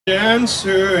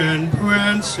Dancer and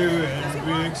Prancer and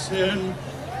Vixen,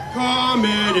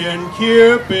 Comet and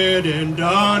Cupid and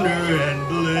Donner and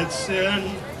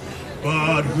Blitzen.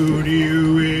 But who do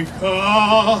you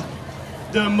recall?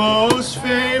 The most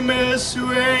famous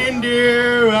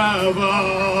reindeer of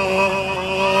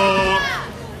all.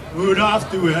 Rudolph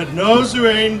the red-nosed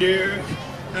reindeer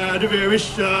had a very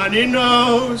shiny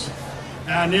nose,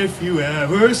 and if you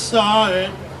ever saw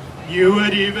it, you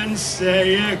would even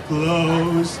say it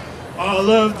glows. All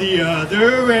of the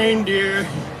other reindeer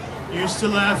used to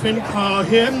laugh and call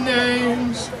him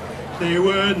names. They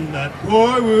wouldn't let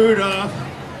poor Rudolph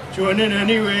join in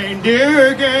any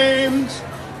reindeer games.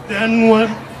 Then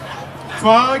one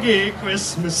foggy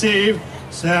Christmas Eve,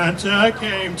 Santa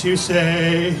came to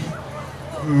say,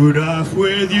 Rudolph,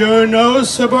 with your nose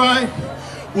so bright,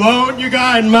 won't you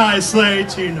guide my sleigh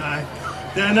tonight?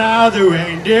 Then how the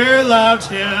reindeer loved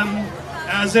him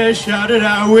as they shouted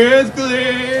out with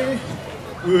glee,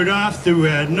 Rudolph the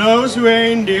red-nosed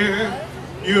reindeer,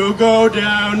 you'll go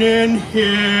down in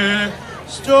history.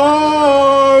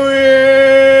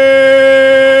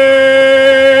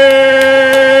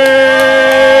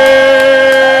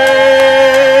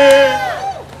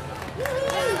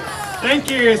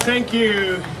 Thank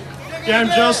you. Yeah, I'm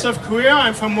josephwcarrillo.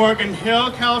 I'm from Morgan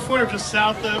Hill, California, just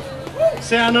south of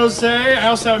San Jose. I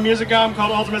also have a music album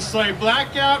called Ultimate Sleigh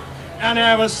Blackout, and I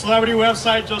have a celebrity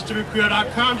website,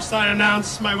 josephwcarrillo.com. Just thought I'd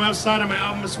announce my website and my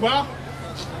album as well.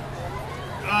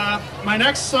 My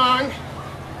next song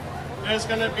is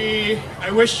going to be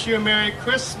I Wish You a Merry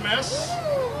Christmas.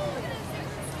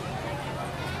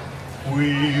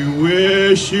 We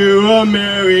wish you a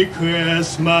Merry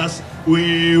Christmas.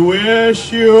 We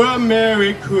wish you a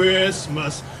Merry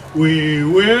Christmas. We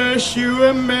wish you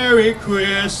a Merry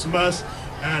Christmas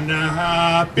and a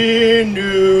Happy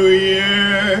New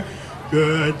Year.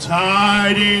 Good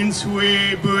tidings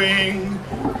we bring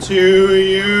to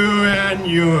you and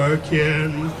your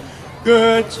kin.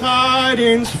 Good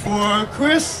tidings for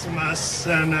Christmas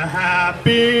and a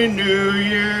Happy New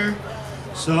Year.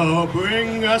 So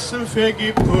bring us some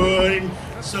figgy pudding.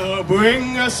 So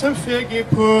bring us some figgy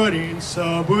pudding.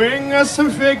 So bring us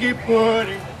some figgy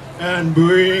pudding. And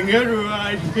bring it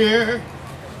right here.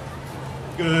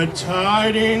 Good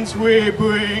tidings we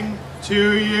bring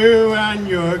to you and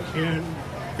your kin.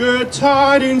 Good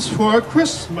tidings for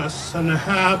Christmas and a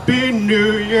Happy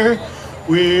New Year.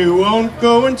 We won't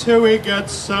go until we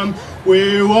get some.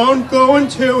 We won't go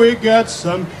until we get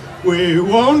some. We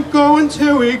won't go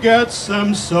until we get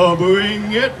some. So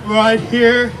bring it right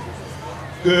here.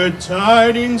 Good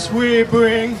tidings we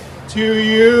bring to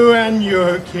you and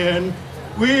your kin.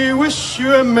 We wish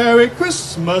you a Merry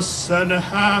Christmas and a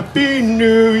Happy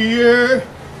New Year.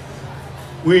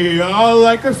 We all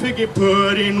like our figgy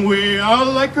pudding. We all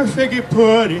like our figgy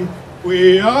pudding.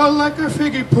 We all like our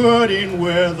figgy pudding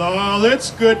with all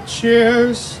its good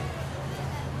cheers.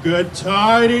 Good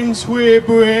tidings we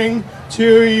bring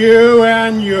to you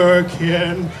and your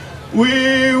kin.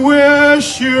 We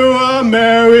wish you a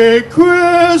Merry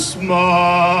Christmas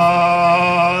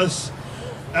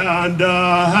and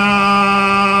a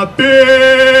Happy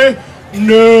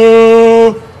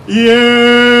New Year.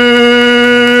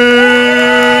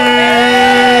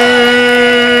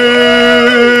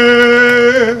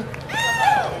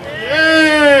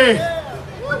 Yay!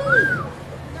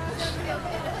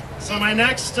 So my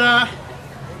next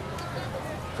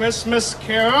Christmas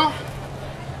carol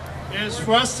is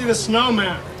Frosty the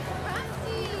Snowman.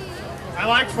 I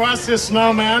like Frosty the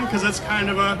Snowman because it's kind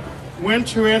of a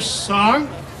winterish song.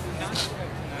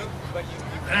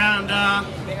 And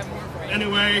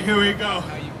anyway, here we go.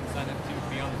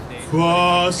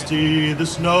 Frosty the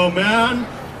Snowman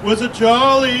was a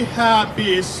jolly,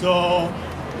 happy soul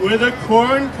with a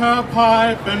corncob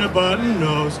pipe and a button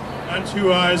nose and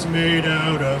two eyes made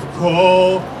out of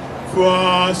coal.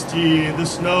 Frosty the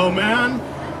Snowman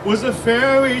was a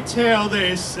fairy tale,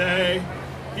 they say.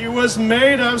 He was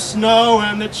made of snow,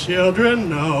 and the children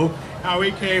know how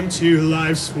he came to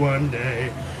life one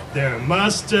day. There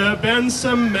must have been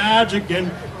some magic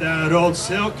in that old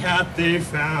silk hat they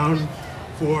found,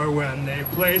 for when they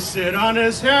placed it on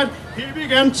his head, he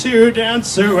began to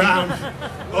dance around.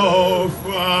 Oh,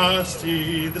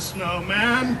 Frosty the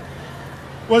Snowman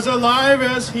was alive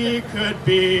as he could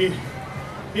be.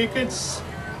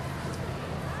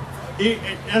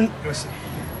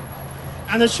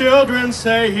 And the children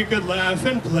say he could laugh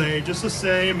and play just the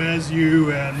same as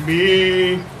you and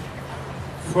me.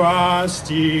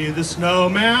 Frosty the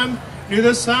Snowman knew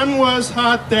the sun was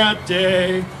hot that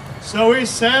day, so he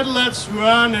said, let's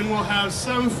run and we'll have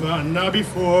some fun now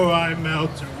before I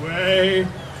melt away.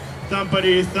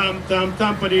 Thumpity thump thump,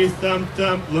 thumpity thump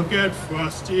thump, look at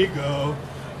Frosty go.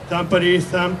 Thumpity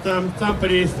thump thump,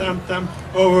 thumpity thump thump,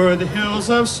 over the hills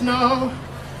of snow,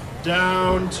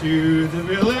 down to the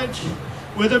village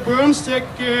with a broomstick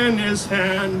in his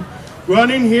hand,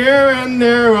 running here and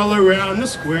there all around the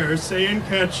square, saying,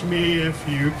 catch me if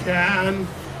you can.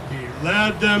 He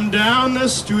led them down the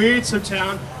streets of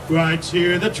town, right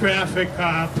to the traffic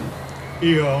cop.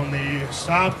 He only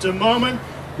stopped a moment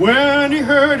when he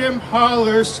heard him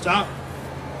holler, stop.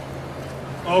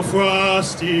 Oh,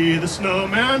 Frosty the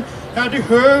snowman had to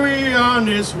hurry on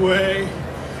his way,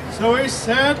 so he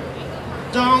said,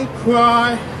 don't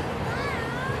cry.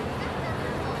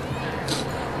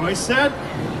 Oh, he said,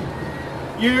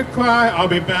 you cry, I'll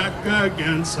be back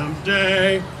again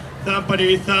someday.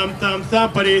 Thumpity thump thump,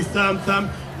 thumpity thump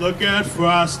thump, look at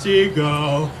Frosty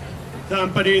go.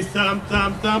 Thumpity thump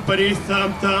thump, thumpity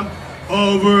thump thump,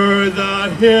 over the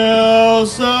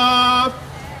hills of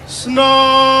snow.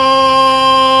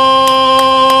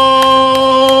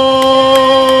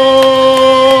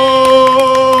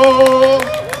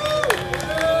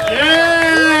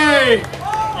 Yay!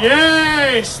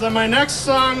 Yay! So my next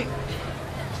song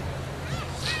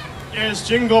is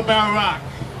Jingle Bell Rock.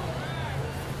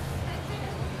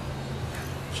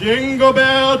 Jingle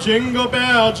bell, jingle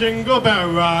bell, jingle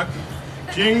bell rock.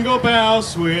 Jingle bell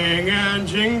swing and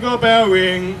jingle bell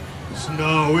ring.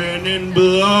 Snowing and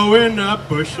blowing up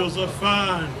bushels of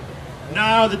fun.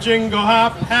 Now the jingle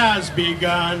hop has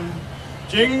begun.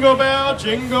 Jingle bell,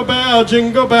 jingle bell,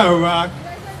 jingle bell rock.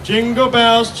 Jingle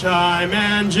bells chime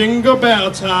and jingle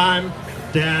bell time.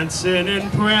 Dancing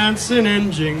and prancing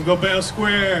in Jingle Bell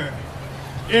Square.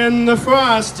 In the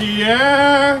frosty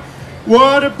air,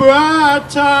 what a bright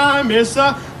time, it's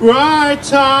the right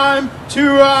time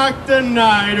to rock the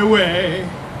night away.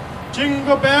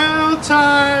 Jingle bell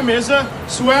time is a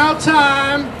swell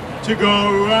time to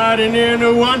go riding in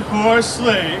a one-horse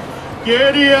sleigh.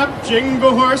 Giddy up,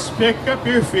 jingle horse, pick up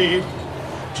your feet.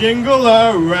 Jingle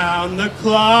around the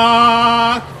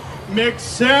clock.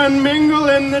 Mix and mingle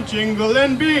in the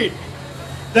jingling beat.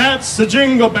 That's the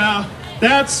jingle bell,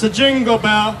 that's the jingle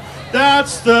bell.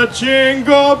 That's the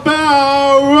Jingle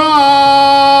Bell Rock!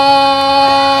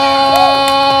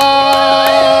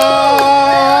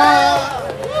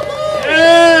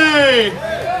 Yay!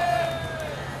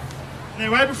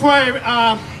 And right before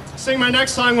I sing my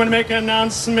next song, I want to make an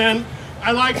announcement.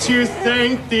 I'd like to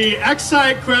thank the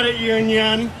Excite Credit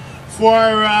Union for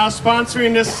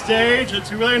sponsoring this stage.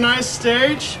 It's a really nice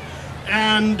stage,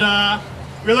 and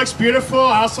it looks beautiful.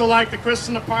 I also like the Chris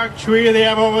in the Park tree they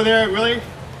have over there. Really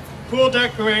cool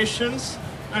decorations.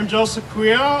 I'm Joseph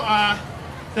Carrillo.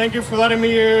 Thank you for letting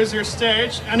me use your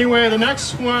stage. Anyway, the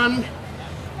next song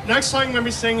I'm going to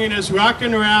be singing is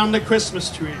Rockin' Around the Christmas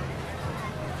Tree.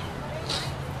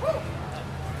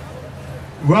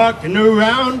 Rockin'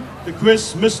 around the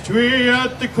Christmas tree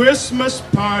at the Christmas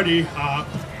party hop.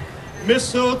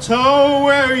 Mistletoe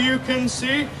where you can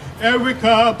see every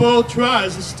couple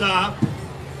tries to stop.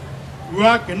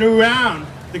 Rockin' around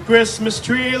the Christmas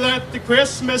tree, let the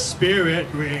Christmas spirit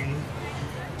ring.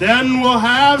 Then we'll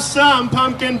have some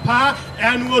pumpkin pie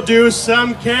and we'll do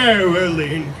some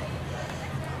caroling.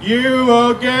 You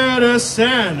will get a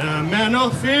sentimental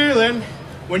feeling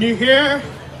when you hear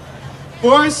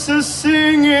voices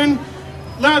singing,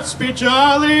 let's be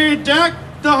jolly, deck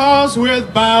the halls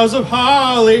with boughs of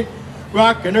holly.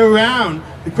 Rockin' around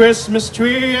the Christmas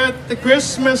tree at the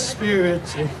Christmas spirit.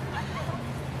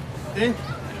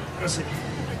 Let's see.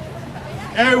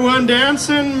 Everyone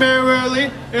dancing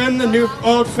merrily in the new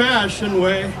old-fashioned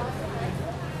way.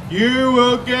 You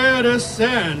will get a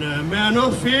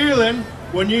sentimental feeling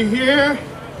when you hear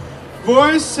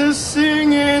voices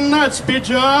singing, let's be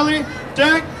jolly,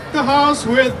 deck the halls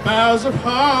with boughs of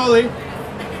holly.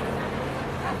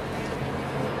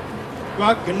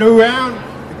 Rocking around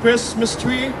the Christmas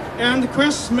tree and the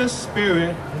Christmas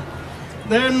spirit.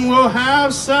 Then we'll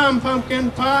have some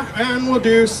pumpkin pie and we'll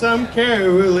do some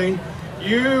caroling.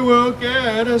 You will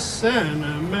get a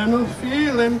sentimental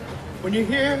feeling when you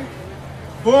hear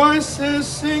voices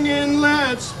singing,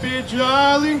 let's be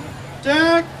jolly,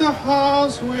 deck the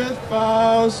halls with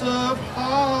boughs of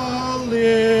holly.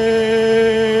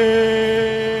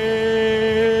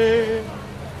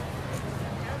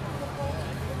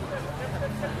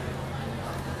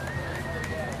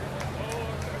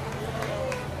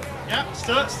 Yep,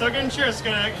 still getting cheers.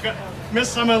 Gonna miss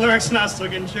some of the lyrics, not still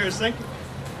getting cheers. Thank you.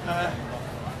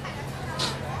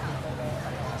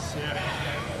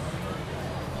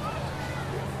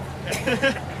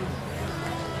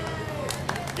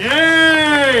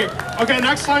 Yay! Okay,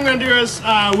 next song I'm gonna do is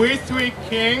We Three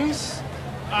Kings.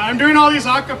 I'm doing all these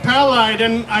a cappella. I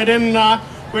didn't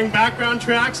bring background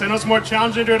tracks. I know it's more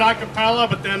challenging to do it a cappella,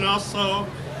 but then also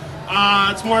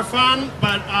it's more fun.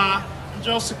 But I'm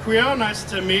Joseph Carrillo. Nice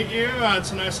to meet you.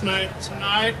 It's a nice night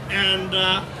tonight, and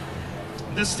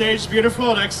this stage is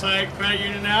beautiful. At Excite Credit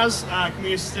Union as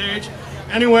community stage.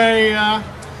 Anyway,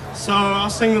 so I'll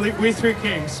sing We Three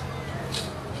Kings.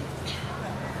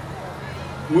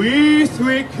 We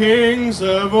three kings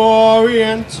of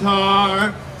Orient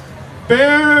are,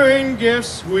 bearing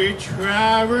gifts we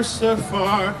traverse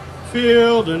afar,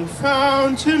 field and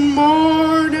fountain,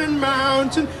 morn and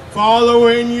mountain,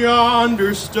 following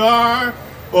yonder star.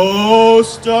 Oh,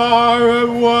 star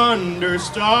of wonder,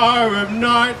 star of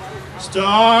night,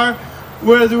 star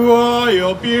with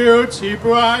royal beauty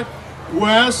bright,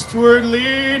 westward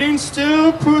leading,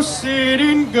 still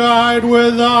proceeding, guide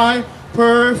with thy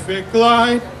perfect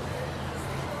light.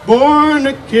 Born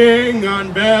a king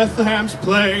on Bethlehem's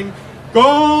plain,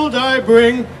 gold I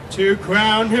bring to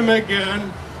crown him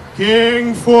again.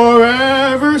 King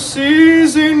forever,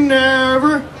 ceasing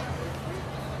never,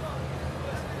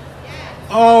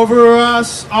 over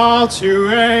us all to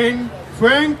reign.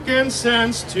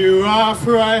 Frankincense to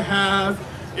offer I have,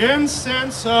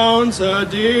 incense owns a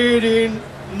deity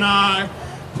nigh.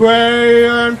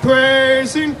 Prayer and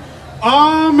praising,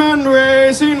 amen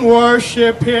raising,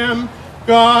 worship him,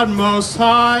 God most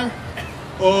high.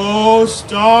 Oh,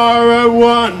 star of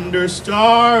wonder,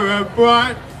 star of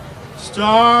bright,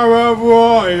 star of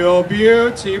royal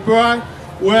beauty bright,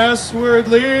 westward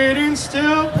leading,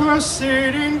 still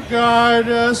proceeding, guide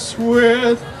us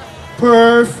with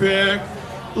perfect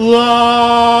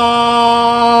light.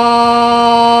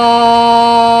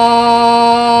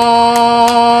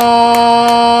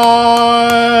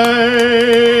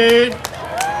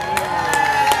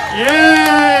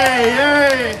 Yay,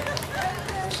 yay.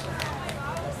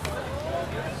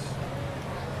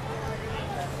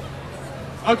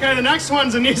 Okay, the next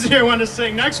one's an easier one to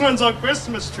sing. Next one's on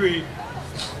Christmas Tree.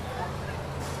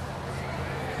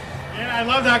 Yeah, I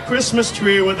love that Christmas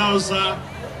tree with those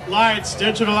lights,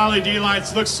 digital LED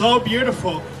lights. Looks so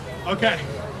beautiful. Okay.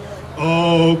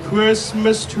 Oh,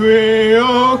 Christmas tree,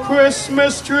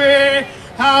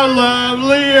 how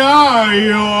lovely are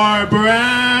your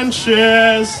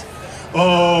branches.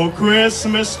 Oh,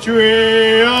 Christmas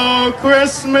tree,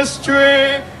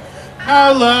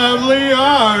 how lovely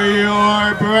are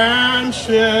your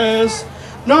branches.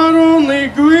 Not only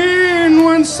green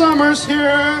when summer's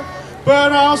here,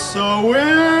 but also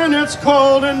when it's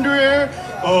cold and drear.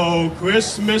 Oh,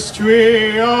 Christmas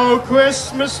tree,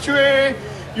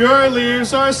 your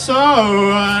leaves are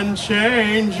so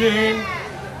unchanging.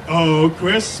 Oh,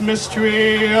 Christmas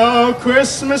tree,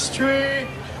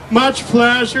 much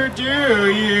pleasure do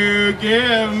you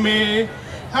give me.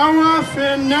 How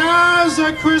often has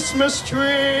a Christmas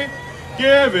tree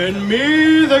given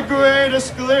me the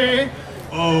greatest glee?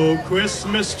 Oh,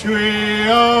 Christmas tree,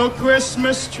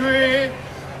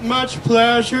 much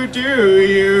pleasure do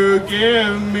you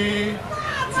give me.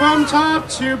 From top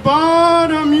to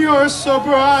bottom you're so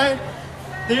bright,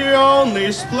 the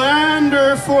only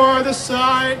splendor for the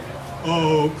sight.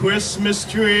 Oh, Christmas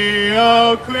tree,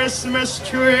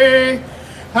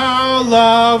 how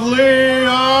lovely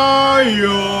are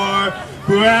your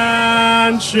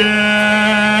branches.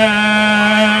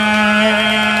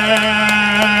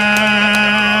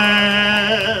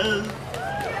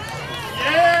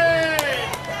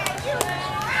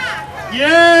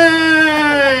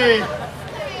 Yay!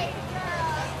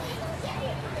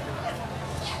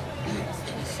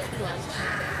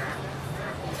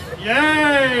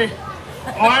 Yay!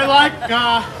 Oh, I like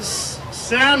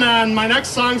Santa, and my next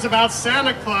song's about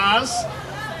Santa Claus.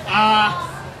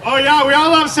 Oh yeah, we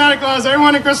all love Santa Claus.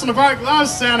 Everyone in Crystal Park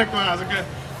loves Santa Claus. Okay,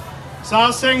 so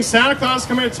I'll sing Santa Claus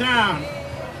Coming to Town.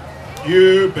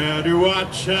 You better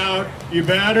watch out, you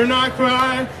better not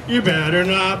cry, you better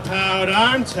not pout,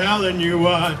 I'm telling you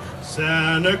what,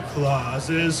 Santa Claus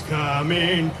is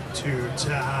coming to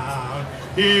town.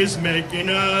 He's making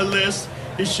a list,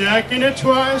 he's checking it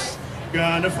twice,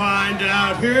 gonna find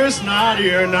out who's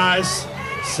naughty or nice.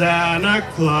 Santa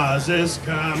Claus is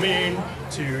coming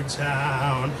to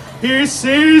town. He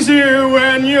sees you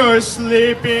when you're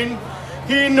sleeping,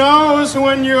 he knows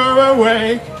when you're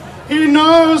awake, he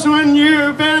knows when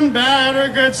you've been bad or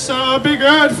good, so be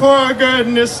good for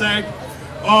goodness sake.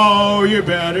 Oh, you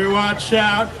better watch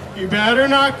out, you better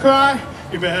not cry,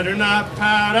 you better not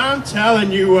pout, I'm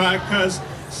telling you why, 'cause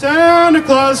Santa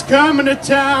Claus is coming to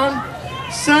town.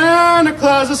 Santa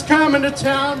Claus is coming to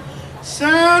town.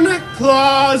 Santa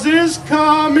Claus is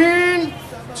coming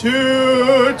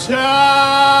to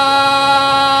town.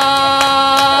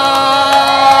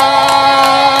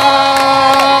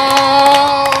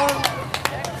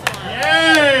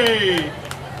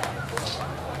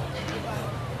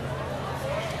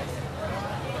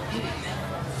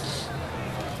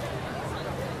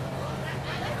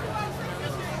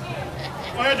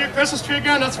 Christmas tree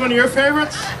again, that's one of your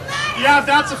favorites? Yeah, if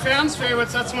that's a fan's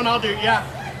favorites, that's one I'll do, yeah.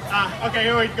 Okay,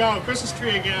 here we go, Christmas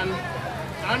tree again.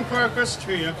 Encore Christmas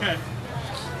tree, okay.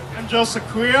 I'm Joseph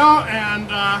Carrillo, and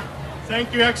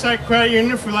thank you XI Credit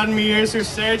Union for letting me use your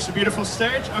stage, the beautiful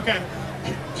stage. Okay.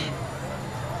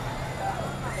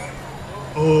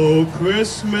 Oh,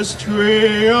 Christmas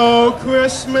tree,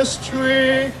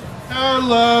 how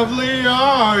lovely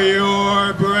are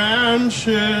your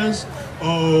branches.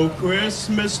 Oh,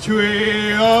 Christmas tree,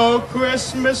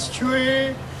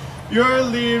 your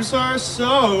leaves are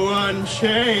so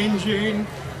unchanging.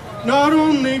 Not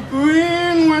only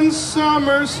green when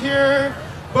summer's here,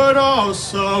 but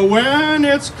also when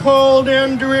it's cold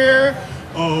and drear.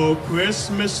 Oh,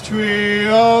 Christmas tree,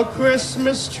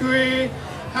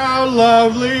 how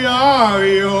lovely are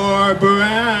your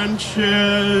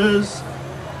branches.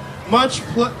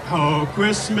 Oh,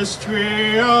 Christmas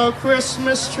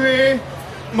tree,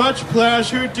 much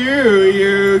pleasure do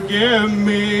you give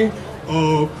me.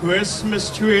 Oh, Christmas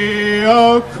tree,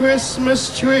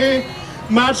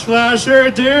 much pleasure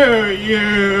do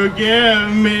you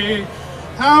give me.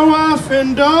 How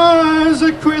often does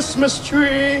a Christmas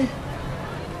tree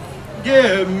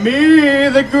give me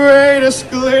the greatest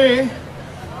glee?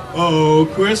 Oh,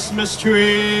 Christmas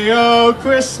tree,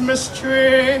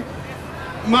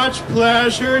 much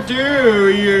pleasure do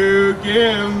you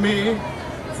give me.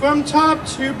 From top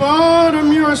to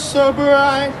bottom you're so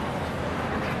bright,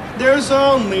 there's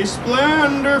only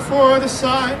splendor for the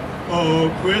sight.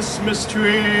 Oh, Christmas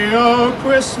tree,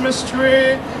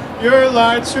 your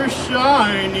lights are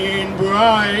shining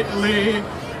brightly.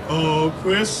 Oh,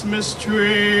 Christmas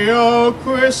tree, your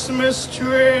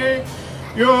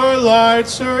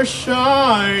lights are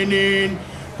shining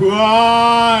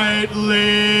brightly.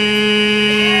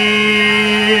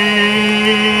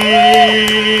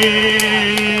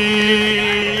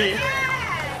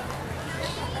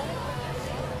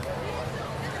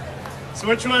 So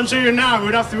which ones are you now?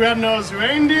 Rudolph the Red-Nosed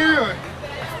Reindeer? Or?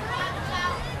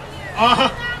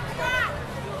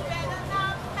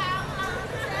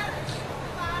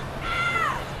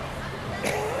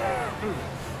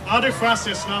 I'll do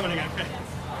Frosty the Snowman again, okay.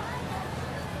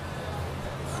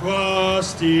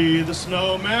 Frosty the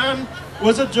Snowman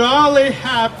was a jolly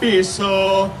happy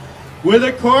soul, with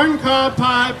a corncob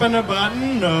pipe and a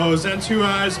button nose and 2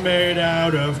 eyes made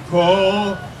out of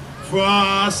coal.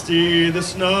 Frosty the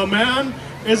Snowman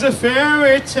is a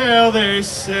fairy tale, they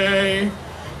say.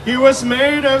 He was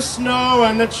made of snow,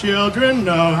 and the children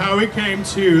know how he came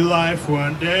to life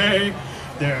one day.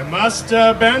 There must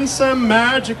have been some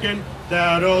magic in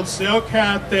that old silk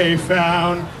hat they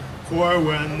found, for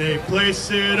when they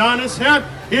placed it on his head,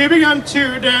 he began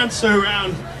to dance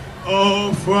around.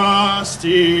 Oh,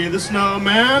 Frosty the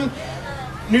Snowman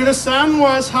knew the sun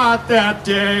was hot that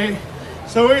day,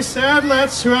 so he said,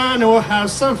 let's run and we'll have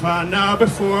some fun now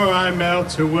before I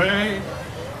melt away.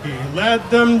 He led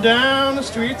them down the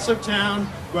streets of town,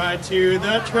 right to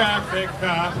the traffic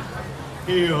cop.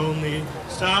 He only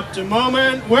stopped a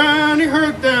moment when he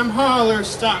heard them holler,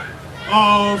 stop.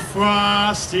 Oh,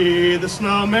 Frosty the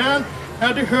Snowman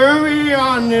had to hurry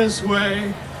on his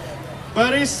way,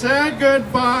 but he said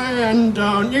goodbye and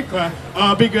don't you cry,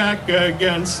 I'll be back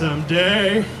again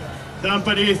someday.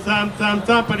 Thumpity thump thump,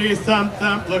 thumpity thump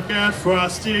thump, look at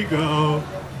Frosty go.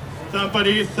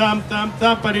 Thumpity thump thump,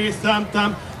 thumpity thump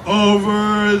thump,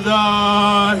 over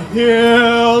the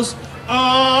hills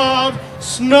of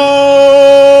snow.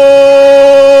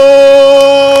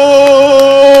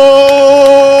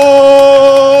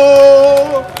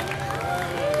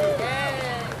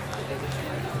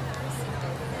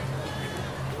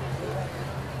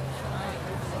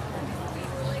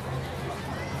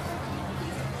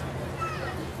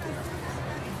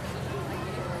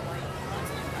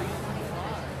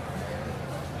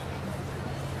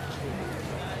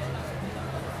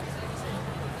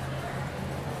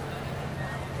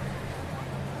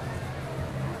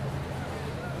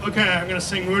 Okay, I'm gonna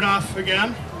sing Rudolph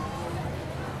again.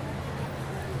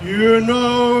 You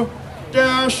know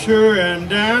Dasher and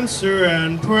Dancer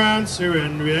and Prancer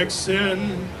and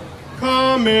Vixen,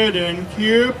 Comet and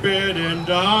Cupid and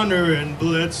Donner and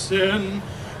Blitzen,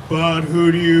 but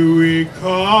who do you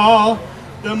recall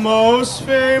the most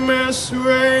famous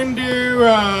reindeer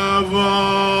of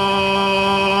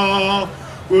all?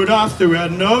 Rudolph the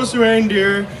Red-Nosed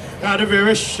Reindeer had a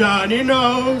very shiny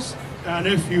nose, and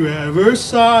if you ever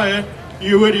saw it,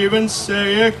 you would even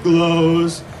say it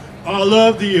glows. All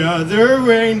of the other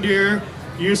reindeer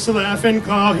used to laugh and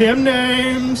call him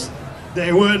names.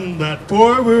 They wouldn't let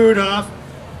poor Rudolph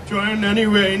join any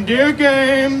reindeer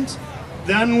games.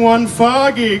 Then one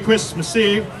foggy Christmas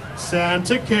Eve,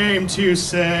 Santa came to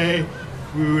say,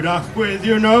 Rudolph, with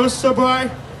your nose so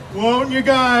bright, won't you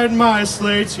guide my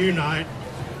sleigh tonight?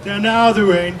 Then now the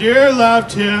reindeer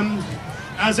loved him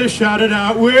as they shouted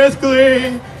out with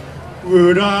glee,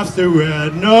 Rudolph the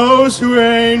red-nosed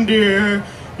reindeer,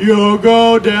 you'll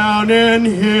go down in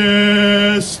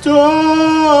history.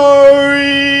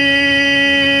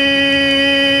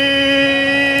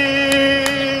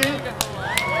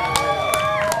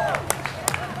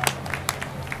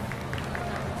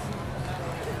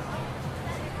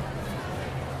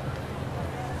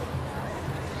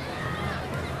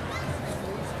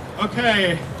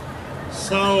 Okay,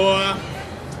 so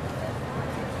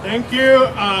thank you,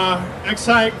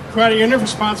 Excite Credit Union, for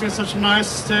sponsoring such a nice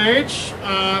stage.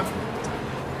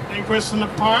 Thank Chris in the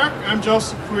Park. I'm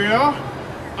Joseph Carrillo.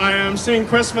 I am singing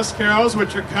Christmas carols,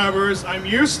 which are covers. I'm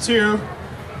used to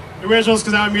the originals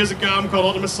because I have a music album called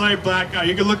Ultimate Slave Black Guy.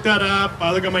 You can look that up.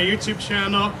 Look at my YouTube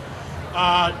channel,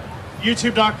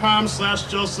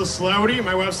 youtube.com/JosephCelebrity.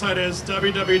 My website is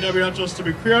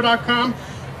www.josephwcarrillo.com.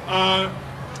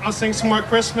 I'll sing some more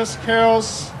Christmas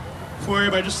carols for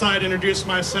you, but I just decided to introduce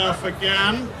myself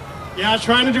again. Yeah,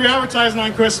 trying to do advertising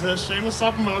on Christmas. Shameless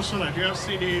self-promotion. I do have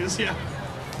CDs, yeah.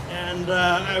 And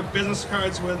I have business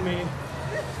cards with me.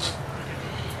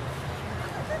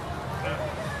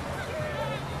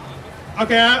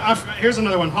 Okay, here's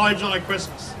another one. Holly Jolly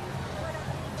Christmas.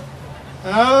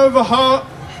 Have a holly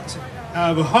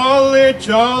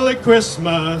jolly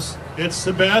Christmas. It's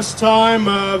the best time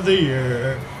of the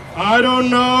year. I don't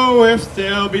know if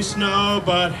there'll be snow,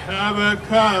 but have a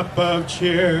cup of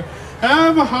cheer.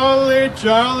 Have a holly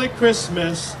jolly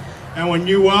Christmas, and when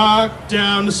you walk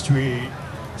down the street,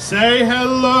 say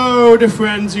hello to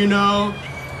friends you know.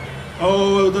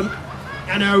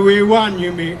 And everyone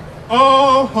you meet.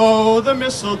 Oh, the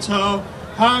mistletoe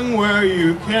hung where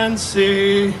you can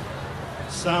see.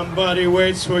 Somebody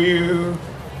waits for you.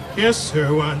 Kiss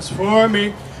her once for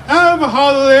me. Have a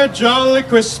holly jolly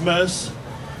Christmas.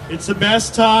 It's the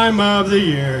best time of the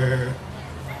year.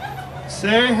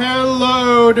 Say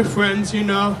hello to friends you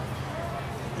know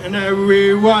and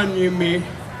everyone you meet.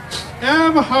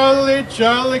 Have a holly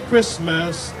jolly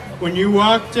Christmas when you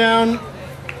walk down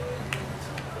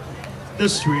the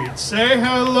street. Say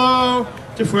hello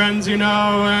to friends you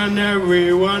know and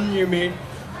everyone you meet.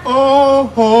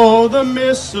 Oh, the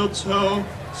mistletoe,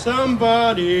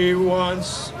 somebody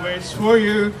once waits for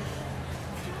you.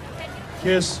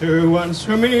 Kiss her once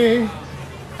for me.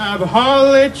 Have a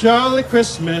holly jolly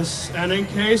Christmas, and in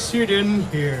case you didn't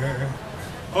hear,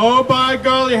 oh by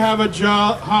golly, have a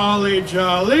holly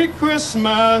jolly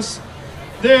Christmas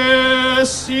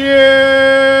this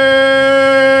year.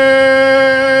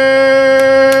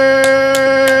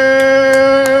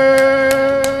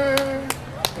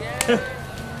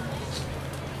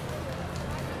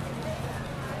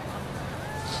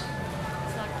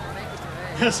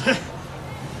 Yes.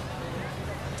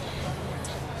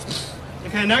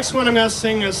 Okay, next one I'm going to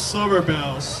sing is Silver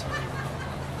Bells.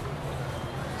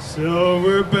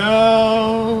 Silver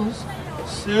bells,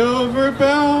 silver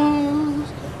bells,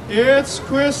 it's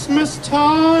Christmas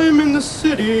time in the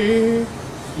city.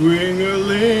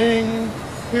 Ring-a-ling,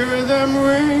 hear them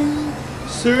ring.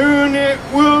 Soon it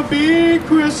will be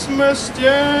Christmas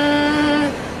Day.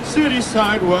 City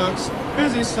sidewalks,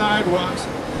 busy sidewalks,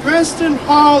 dressed in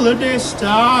holiday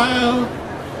style.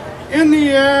 In the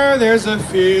air there's a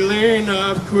feeling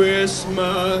of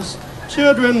Christmas.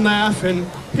 Children laughing,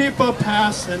 people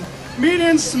passing,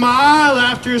 meeting smile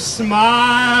after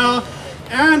smile.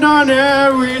 And on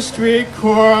every street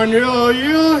corner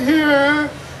you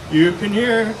can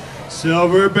hear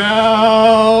silver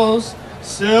bells,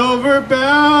 silver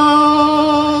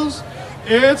bells.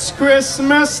 It's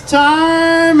Christmas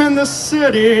time in the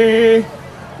city.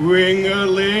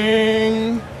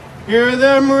 Ring-a-ling, hear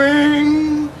them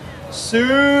ring.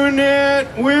 Soon it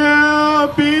will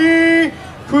be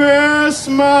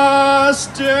Christmas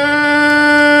Day.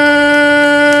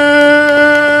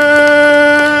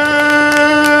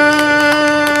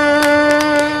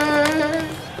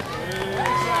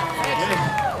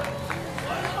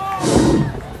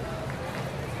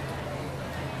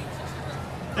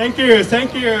 Thank you,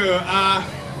 thank you.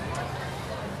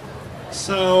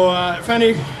 If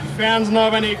any fans know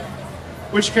of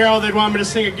which carol they'd want me to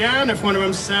sing again, if one of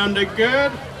them sounded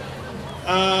good.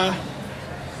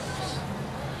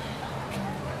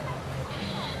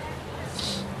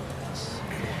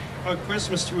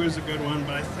 Christmas Tree is a good one,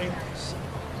 but I think...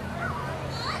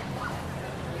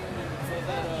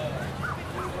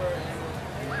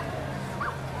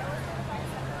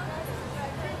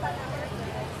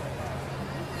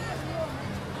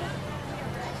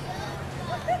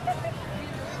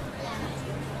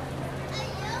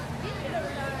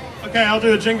 Okay, I'll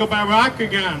do the Jingle Bell Rock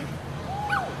again.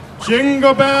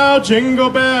 Jingle bell,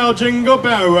 jingle bell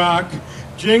rock.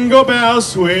 Jingle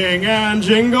bells swing and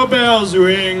jingle bells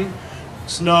ring.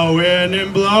 Snowing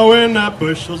and blowing up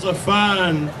bushels of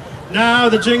fun. Now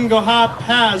the jingle hop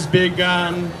has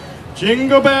begun.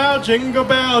 Jingle bell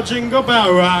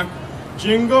rock.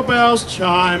 Jingle bells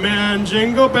chime and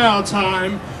jingle bell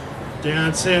time.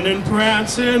 Dancing and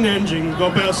prancing in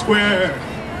Jingle Bell Square.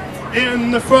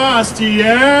 In the frosty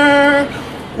air.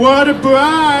 What a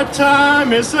bright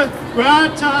time, it's a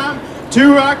bright time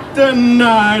to rock the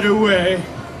night away.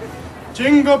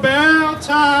 Jingle bell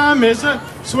time is a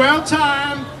swell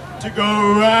time to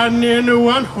go riding in a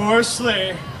one-horse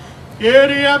sleigh.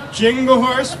 Giddy up, jingle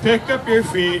horse, pick up your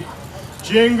feet.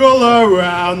 Jingle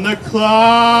around the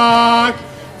clock.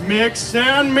 Mix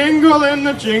and mingle in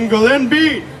the jingling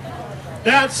beat.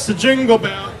 That's the jingle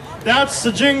bell, that's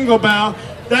the jingle bell,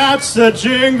 that's the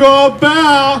jingle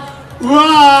bell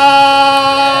rock!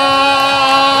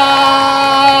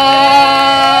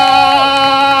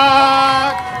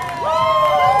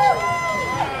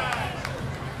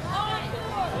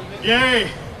 Yay!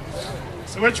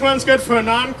 So which one's good for an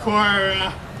encore?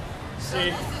 Let's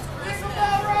see.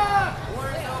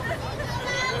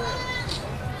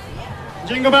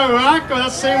 Jingle Bell Rock? Oh,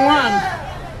 that's the same one.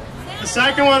 The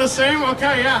second one the same?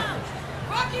 Okay, yeah.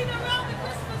 Rocking around the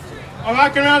Christmas tree. Oh,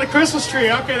 rocking around the Christmas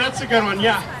tree. Okay, that's a good one,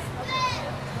 yeah.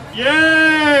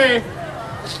 Yay!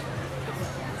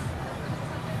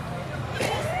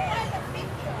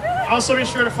 Also, be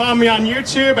sure to follow me on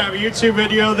YouTube. I have a YouTube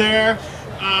video there.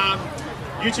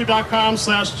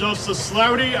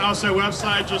 YouTube.com/josephwcarrillo. Also, a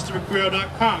website,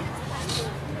 josephwcarrillo.com.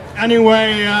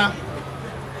 Anyway,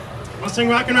 let's sing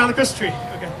Rocking Around the Christmas Tree.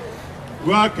 Okay.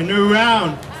 Rocking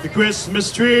around the Christmas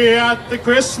tree at the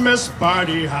Christmas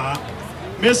party hop.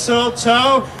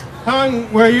 Mistletoe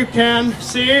hung where you can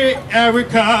see. Every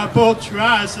couple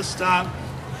tries to stop.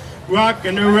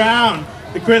 Rocking around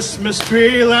the Christmas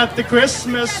tree, let the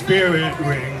Christmas spirit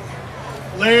ring.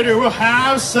 Later we'll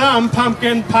have some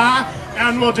pumpkin pie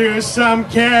and we'll do some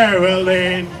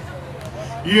caroling.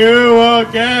 You will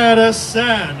get a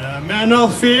sentimental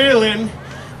feeling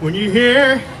when you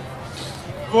hear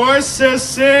voices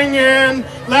singing,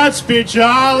 let's be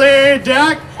jolly,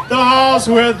 deck the halls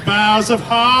with boughs of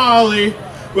holly.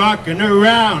 Rocking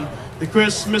around the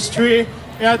Christmas tree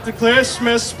at the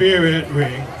Christmas spirit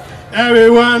ring.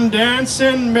 Everyone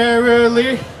dancing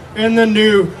merrily in the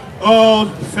new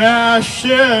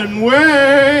old-fashioned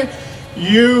way.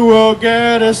 You will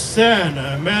get a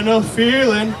sentimental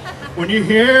feeling when you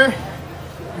hear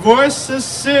voices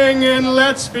singing,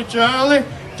 let's be jolly,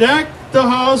 deck the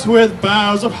halls with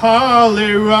boughs of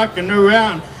holly. Rocking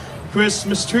around the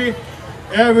Christmas tree,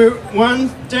 everyone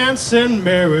dancing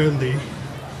merrily.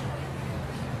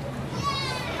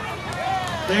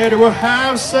 Later we'll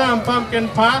have some pumpkin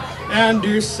pie and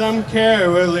do some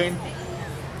caroling.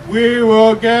 We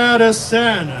will get a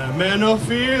sentimental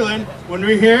feeling when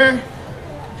we hear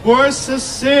voices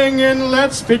singing,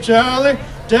 let's be jolly,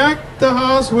 deck the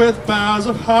halls with boughs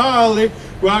of holly.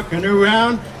 Rocking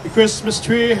around the Christmas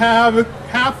tree, have a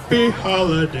happy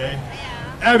holiday.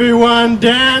 Everyone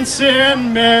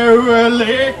dancing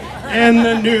merrily in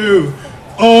the new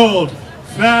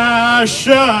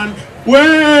old-fashioned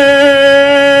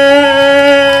way.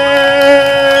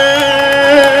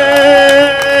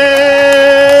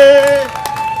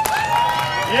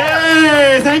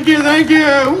 Yay! Thank you, thank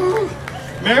you. Woo.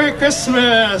 Merry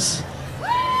Christmas.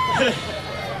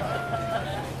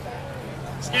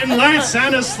 It's getting late.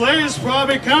 Santa's sleigh is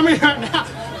probably coming right now.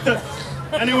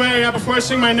 Anyway, before I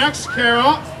sing my next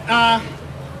carol, I'd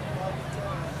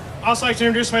also like to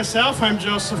introduce myself. I'm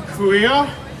Joseph Carrillo.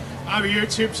 I have a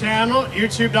YouTube channel,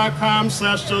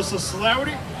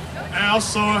 youtube.com/josephcelebrity. I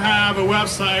also have a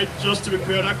website,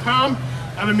 josephwcarrillo.com.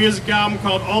 I have a music album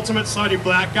called Ultimate Saudi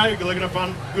Black Guy. You can look it up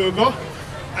on Google.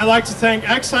 I'd like to thank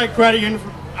Excite Credit Union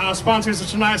for sponsoring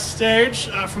such a nice stage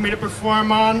for me to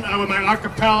perform on with my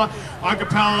acapella.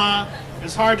 Acapella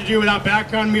is hard to do without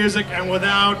background music and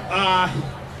without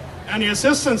any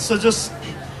assistance. So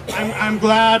I'm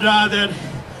glad that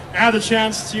I had the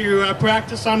chance to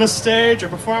practice on the stage or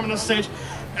perform on the stage.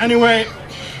 Anyway,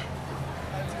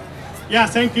 yeah,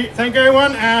 thank you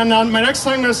everyone. And my next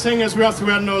song I'm going to sing is Rudolph the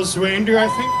Red-Nosed Reindeer, I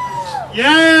think.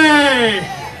 Yay!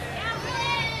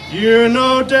 You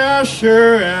know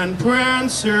Dasher and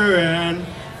Prancer and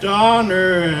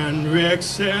Donner and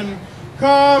Vixen,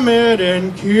 Comet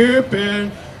and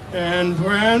Cupid and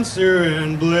Prancer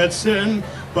and Blitzen,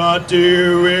 but do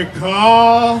you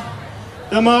recall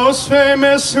the most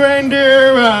famous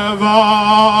reindeer of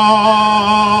all?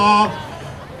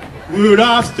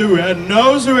 Rudolph the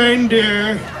red-nosed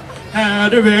reindeer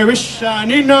had a very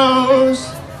shiny nose,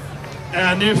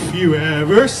 and if you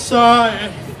ever saw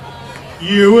it,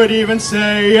 you would even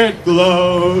say it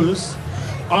glows.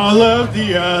 All of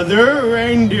the other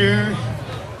reindeer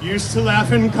used to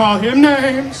laugh and call him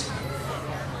names.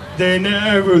 They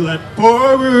never let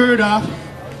poor Rudolph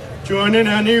join in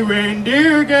any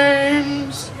reindeer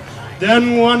games.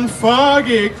 Then one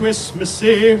foggy Christmas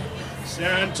Eve,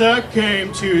 Santa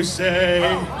came to say,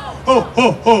 "Ho,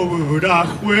 ho, ho,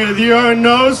 Rudolph, with your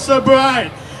nose so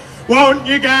bright, won't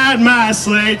you guide my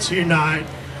sleigh tonight?"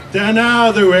 Then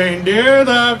how the reindeer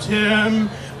loved him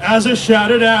as they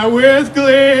shouted out with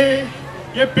glee,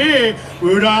 "Yippee,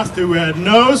 Rudolph the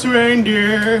red-nosed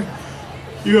reindeer,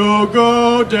 you'll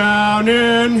go down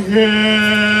in history."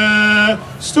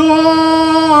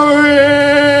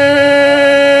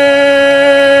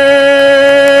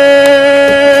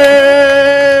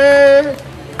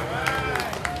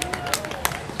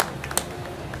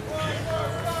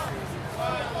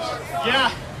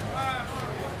 Yeah.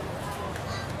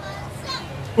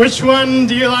 Which one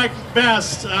do you like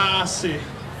best? Let's see.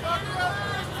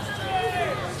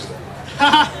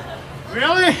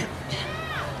 Really?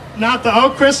 Not the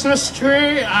old Christmas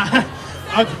tree?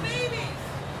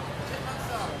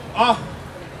 Oh.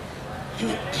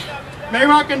 Maybe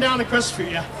walking down the Christmas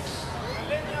tree, yeah.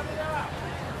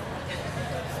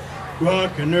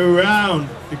 Walking around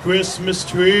the Christmas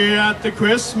tree at the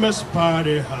Christmas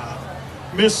party hop.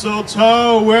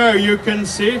 Mistletoe where you can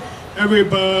see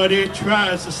everybody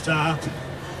tries to stop.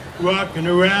 Walking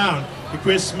around the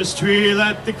Christmas tree,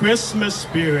 let the Christmas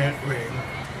spirit ring.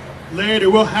 Later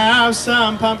we'll have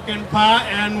some pumpkin pie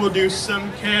and we'll do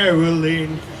some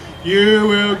caroling. You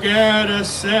will get a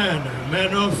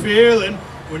sentimental feeling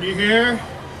when you hear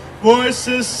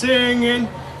voices singing,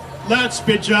 "Let's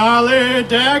be jolly,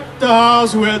 deck the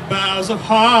halls with boughs of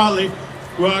holly."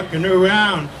 Walking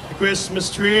around the Christmas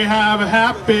tree, have a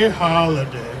happy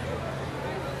holiday.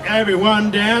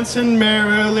 Everyone dancing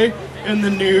merrily in the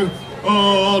new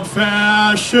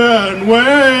old-fashioned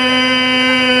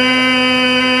way.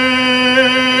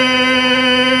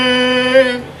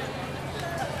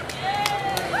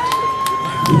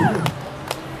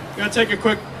 Gotta take a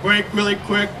quick break, really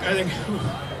quick. I think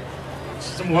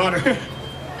some water.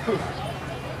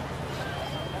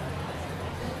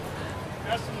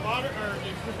 Got some water? Or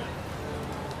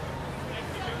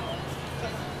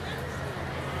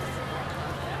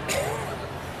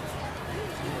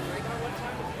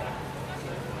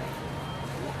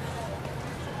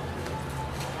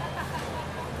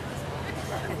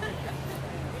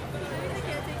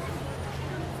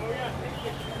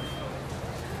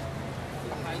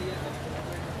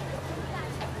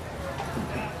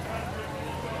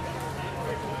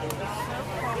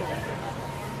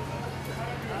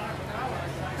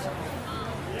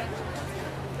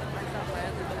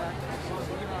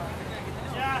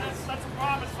that's a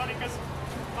problem. It's funny because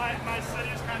my city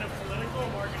is kind of political.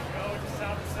 Morgan Hill, just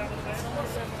south of 7th Avenue.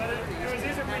 But it was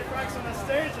easier for me to practice on the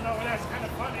stage, and over there it's kind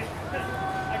of funny.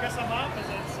 I guess I'm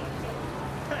opposite. So.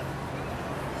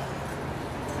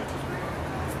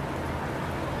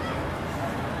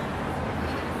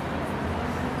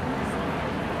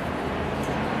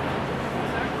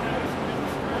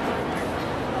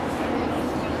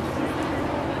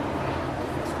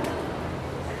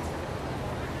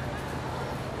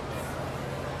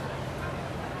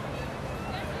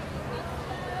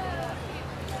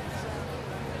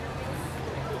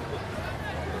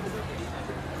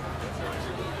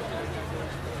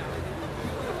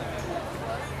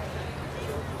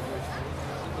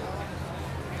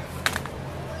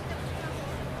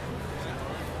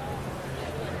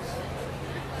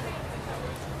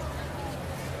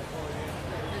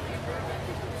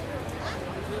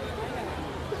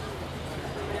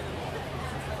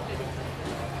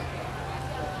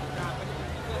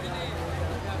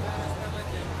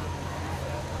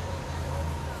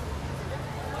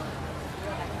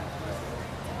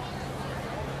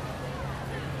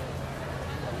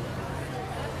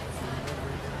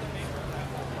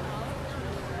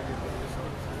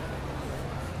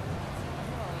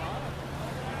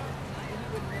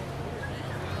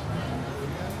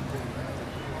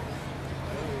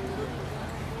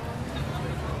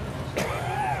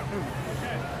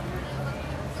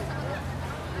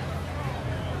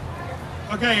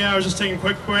 Okay, yeah, I was just taking a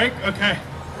quick break. Okay.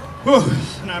 Whew,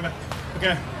 now I'm back.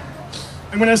 Okay.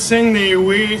 I'm gonna sing the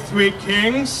We Three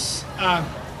Kings.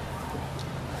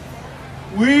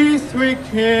 We three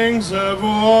kings of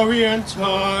Orient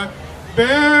are,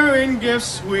 bearing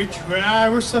gifts we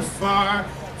traverse afar.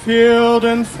 field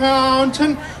and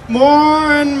fountain,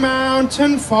 moor and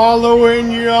mountain,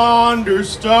 following yonder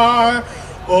star.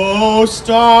 Oh,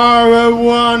 star of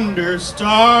wonder,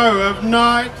 star of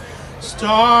night,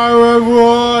 star of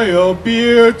royal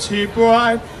beauty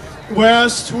bright,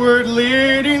 westward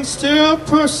leading, still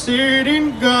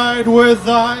proceeding, guide with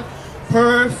thy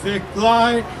perfect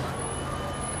light.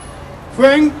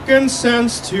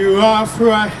 Frankincense to offer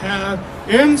I have,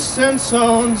 incense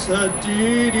owns a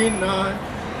deedy night.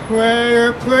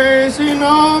 Prayer praising,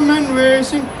 almond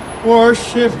raising,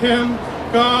 worship him,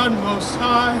 God most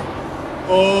high.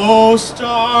 Oh,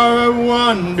 star of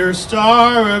wonder,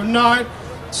 star of night,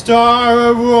 star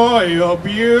of royal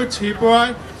beauty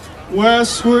bright,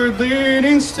 westward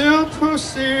leading, still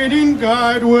proceeding,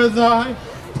 guide with thy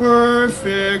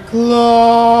perfect light.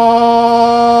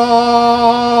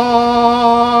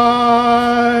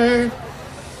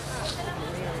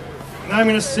 And I'm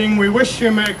going to sing We Wish You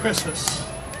a Merry Christmas.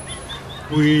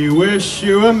 We wish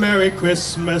you a Merry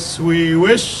Christmas. We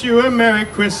wish you a Merry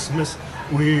Christmas.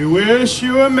 We wish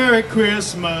you a Merry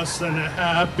Christmas and a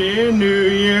Happy New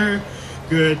Year.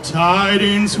 Good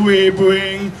tidings we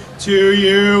bring to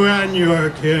you and your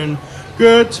kin.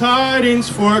 Good tidings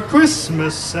for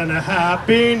Christmas and a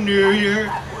Happy New Year.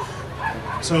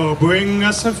 So bring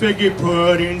us some figgy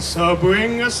pudding, so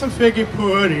bring us some figgy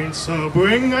pudding, so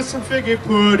bring us some figgy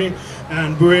pudding,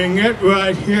 and bring it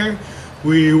right here.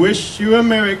 We wish you a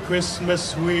Merry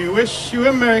Christmas, we wish you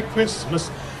a Merry Christmas,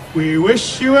 we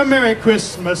wish you a Merry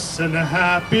Christmas and a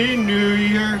Happy New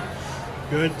Year.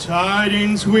 Good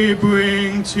tidings we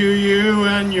bring to you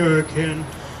and your kin.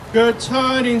 Good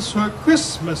tidings for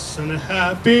Christmas and a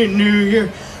Happy New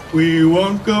Year. We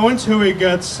won't go until we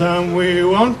get some. We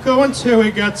won't go until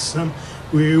we get some.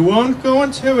 We won't go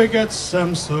until we get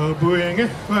some. So bring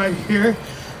it right here.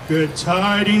 Good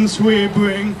tidings we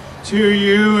bring to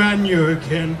you and your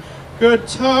kin. Good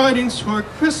tidings for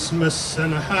Christmas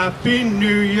and a Happy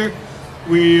New Year.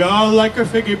 We all like our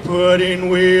figgy pudding.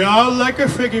 We all like our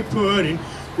figgy pudding.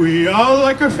 We all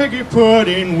like our figgy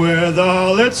pudding with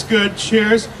all its good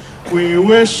cheers. We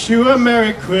wish you a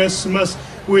Merry Christmas.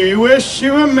 We wish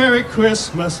you a Merry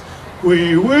Christmas.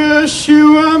 We wish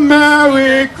you a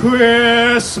Merry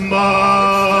Christmas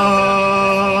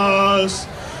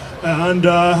and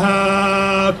a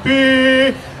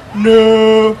Happy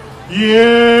New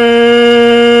Year.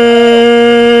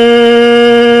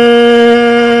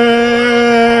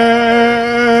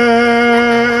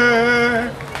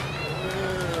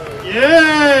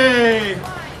 Yay!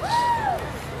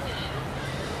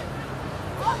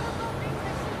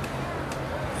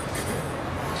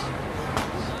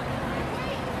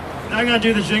 Now I'm going to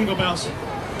do the jingle bells.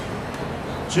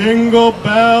 Jingle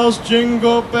bells,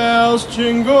 jingle bells,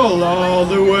 jingle all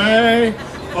the way.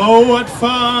 Oh, what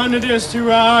fun it is to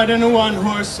ride in a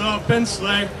one-horse open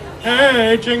sleigh.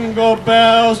 Hey, jingle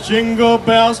bells, jingle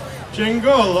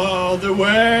all the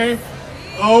way.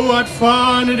 Oh, what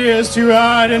fun it is to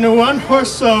ride in a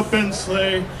one-horse open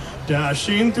sleigh.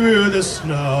 Dashing through the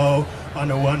snow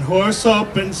on a one-horse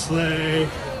open sleigh.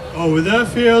 Over the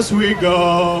fields we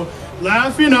go,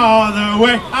 laughing all the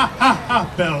way. Ha, ha, ha,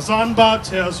 bells on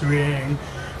bobtails ring,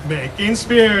 making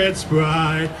spirits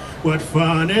bright. What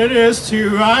fun it is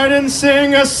to ride and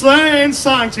sing a sleighing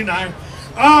song tonight.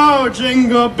 Oh,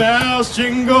 jingle bells,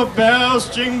 jingle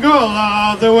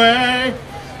all the way.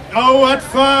 Oh, what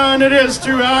fun it is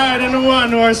to ride in a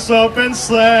one-horse open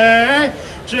sleigh.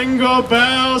 Jingle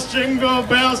bells,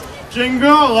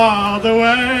 jingle all the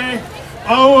way.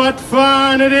 Oh, what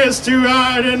fun it is to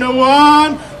ride in a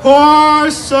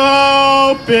one-horse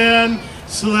open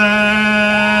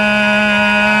sleigh.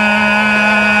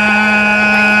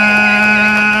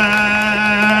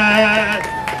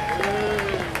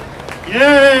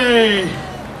 Yay!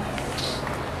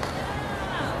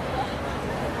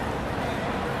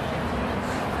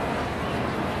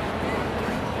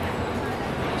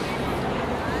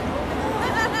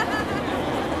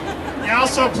 Yeah,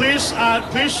 also, please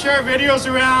share videos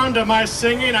around of my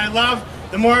singing. I love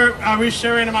the more we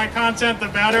share into my content, the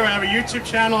better. I have a YouTube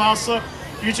channel also,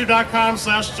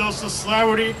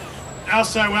 youtube.com/josephcelebrity.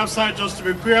 Also, our website,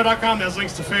 josephwcarrillo.com. There's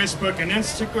links to Facebook and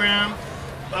Instagram.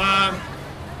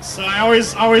 So I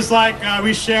always like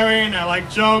resharing. I like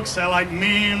jokes. I like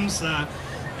memes.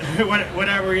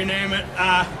 Whatever you name it.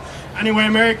 Anyway,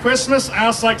 Merry Christmas. I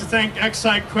also like to thank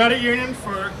Exide Credit Union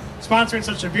for sponsoring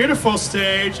such a beautiful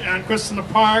stage, and Kristen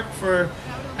Park for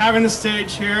having the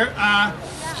stage here.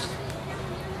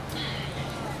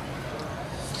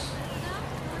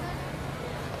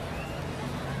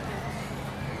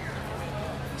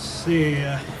 Let's see.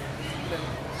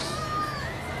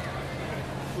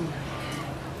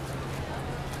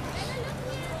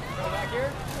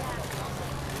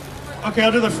 Okay,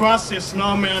 I'll do the Frosty the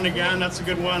Snowman again. That's a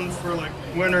good one for like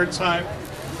winter type.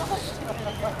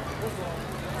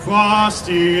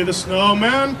 Frosty the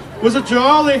Snowman was a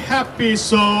jolly, happy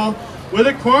soul with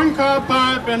a corncob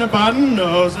pipe and a button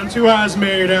nose and 2 eyes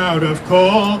made out of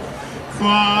coal.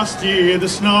 Frosty the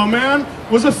Snowman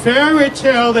was a fairy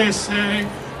tale, they say.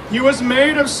 He was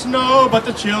made of snow, but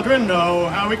the children know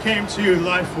how he came to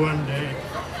life one day.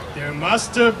 There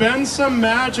must have been some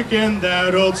magic in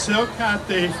that old silk hat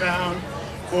they found,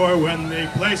 for when they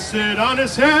placed it on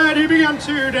his head, he began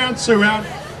to dance around.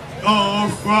 Oh,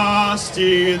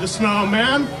 Frosty the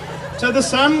Snowman, to the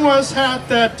sun was hot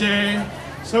that day.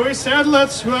 So he said,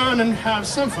 let's run and have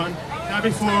some fun, now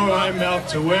before I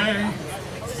melt away.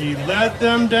 He led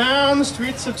them down the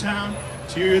streets of town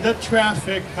to the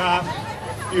traffic cop.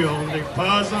 He only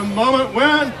paused a moment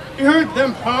when he heard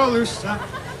them holler stop.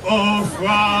 Oh,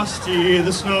 Frosty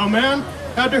the Snowman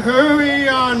had to hurry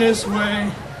on his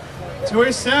way. So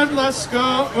he said, let's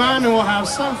go run and we'll have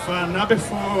some fun, now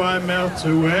before I melt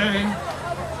away.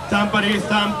 Thumpity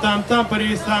thump thump,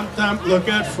 thumpity thump thump, look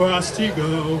at Frosty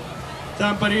go.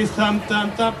 Thumpity thump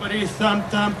thump, thumpity thump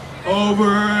thump,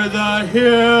 over the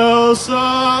hills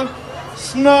of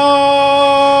snow.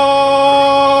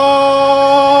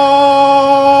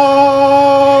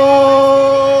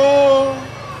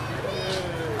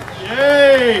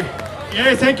 Yay!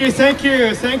 Yay, thank you, thank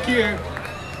you, thank you.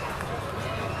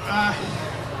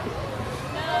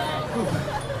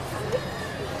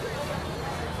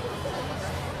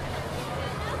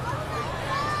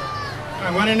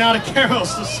 I'm running out of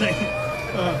carols to sing.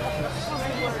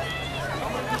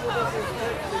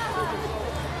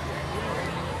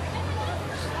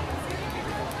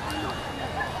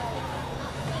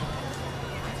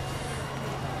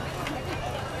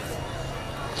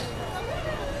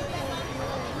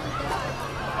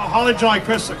 Holly Jolly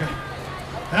Christmas. Okay.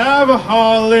 Have a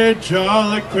holly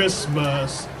jolly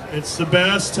Christmas. It's the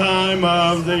best time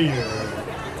of the year.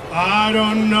 I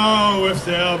don't know if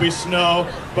there'll be snow,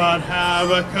 but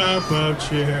have a cup of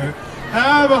cheer.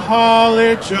 Have a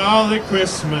holly jolly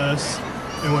Christmas.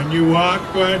 And when you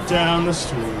walk right down the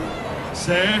street,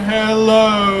 say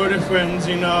hello to friends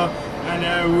you know and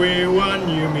everyone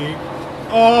you meet.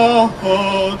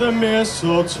 Oh, the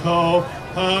mistletoe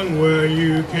hung where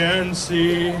you can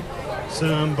see.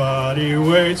 Somebody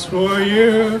waits for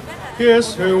you,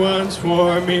 kiss her once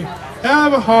for me.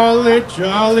 Have a holly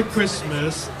jolly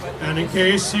Christmas, and in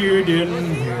case you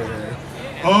didn't hear,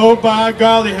 oh by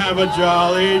golly, have a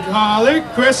jolly jolly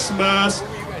Christmas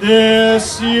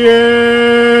this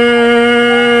year.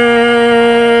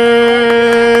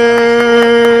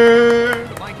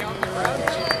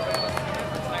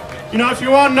 You know, if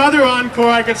you want another encore,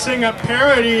 I could sing a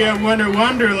parody of Winter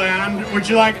Wonderland. Would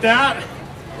you like that?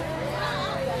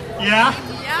 Yeah?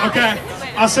 Okay.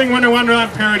 I'll sing Winter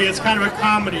Wonderland parody. It's kind of a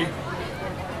comedy.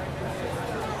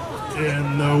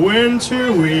 In the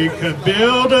winter we could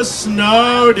build a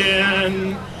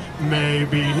Snowden.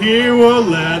 Maybe he will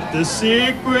let the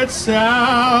secrets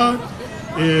out.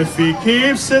 If he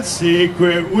keeps it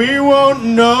secret, we won't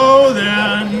know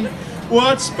then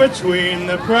what's between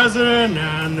the president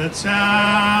and the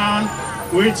town.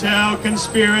 We tell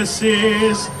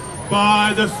conspiracies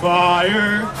by the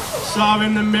fire,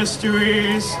 solving the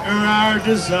mysteries are our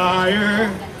desire.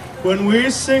 When we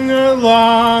sing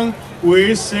along,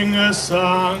 we sing a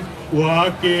song,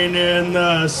 walking in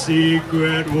the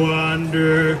secret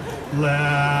wonderland.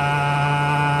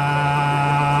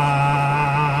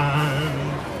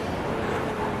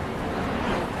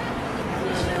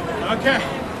 Okay.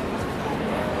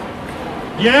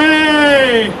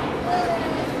 Yay!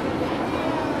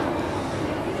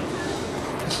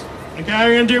 Okay,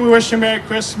 we're gonna do We Wish You a Merry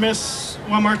Christmas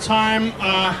one more time.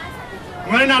 I'm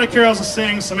running out of carols to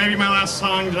sing, so maybe my last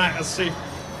song tonight. Let's see.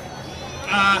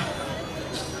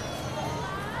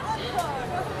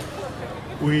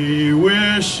 We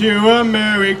wish you a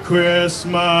Merry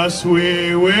Christmas.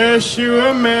 We wish you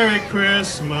a Merry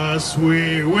Christmas.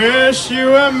 We wish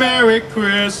you a Merry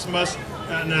Christmas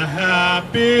and a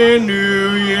Happy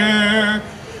New Year.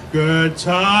 Good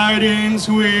tidings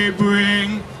we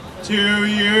bring to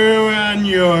you and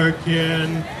your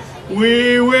kin.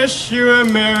 We wish you a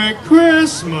Merry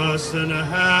Christmas and a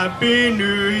Happy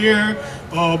New Year.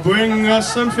 Oh, bring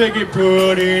us some figgy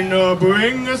pudding. Oh,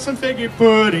 bring us some figgy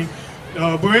pudding.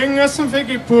 Oh, bring us some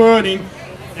figgy pudding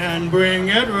and bring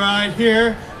it right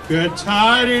here. Good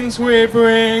tidings we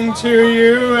bring to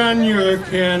you and your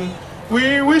kin.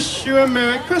 We wish you a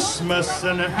Merry Christmas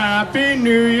and a Happy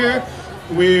New Year.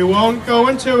 We won't go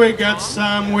until we get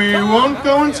some. We won't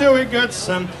go until we get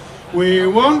some. We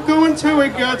won't go until we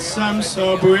get some,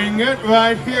 so bring it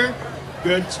right here.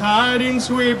 Good tidings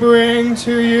we bring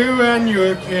to you and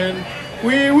your kin.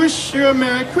 We wish you a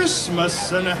Merry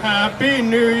Christmas and a Happy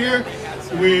New Year.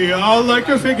 We all like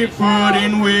our figgy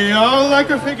pudding, we all like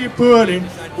our figgy pudding.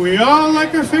 We all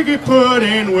like our figgy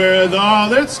pudding with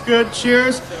all its good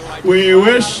cheers. We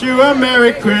wish you a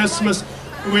Merry Christmas.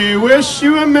 We wish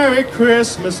you a Merry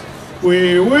Christmas.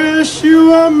 We wish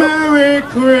you a Merry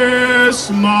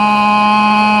Christmas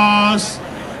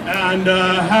and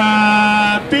a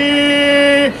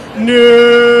Happy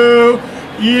New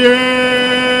Year.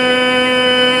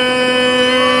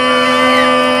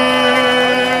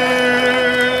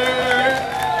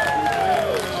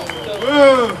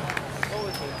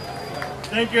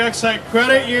 Thank you, Excite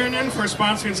Credit Union, for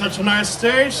sponsoring such a nice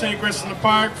stage. Thank Chris in the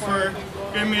Park for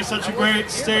giving me such a great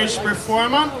stage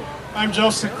performance. I'm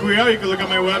Joseph Carrillo. You can look at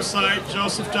my website,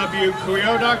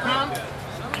 josephwcarrillo.com.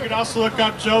 You can also look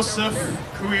up Joseph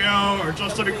Carrillo or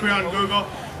Joseph W. Carrillo on Google.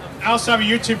 I also have a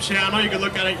YouTube channel. You can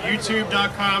look at it,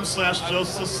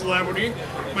 youtube.com/JosephCelebrity.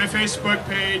 My Facebook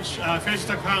page,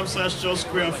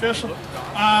 facebook.com/JosephCarrilloOfficial.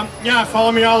 Yeah,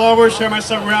 follow me all over, share my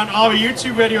stuff around. I'll have a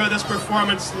YouTube video of this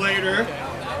performance later.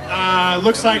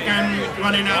 Looks like I'm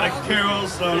running out of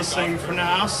carols though to sing for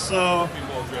now. So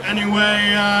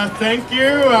anyway, thank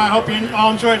you. I hope you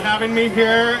all enjoyed having me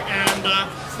here, and I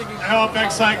hope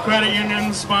Excite Credit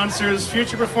Union sponsors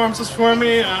future performances for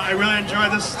me. I really enjoy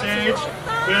this stage.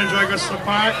 Really enjoy going to the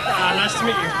park. Nice to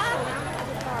meet you.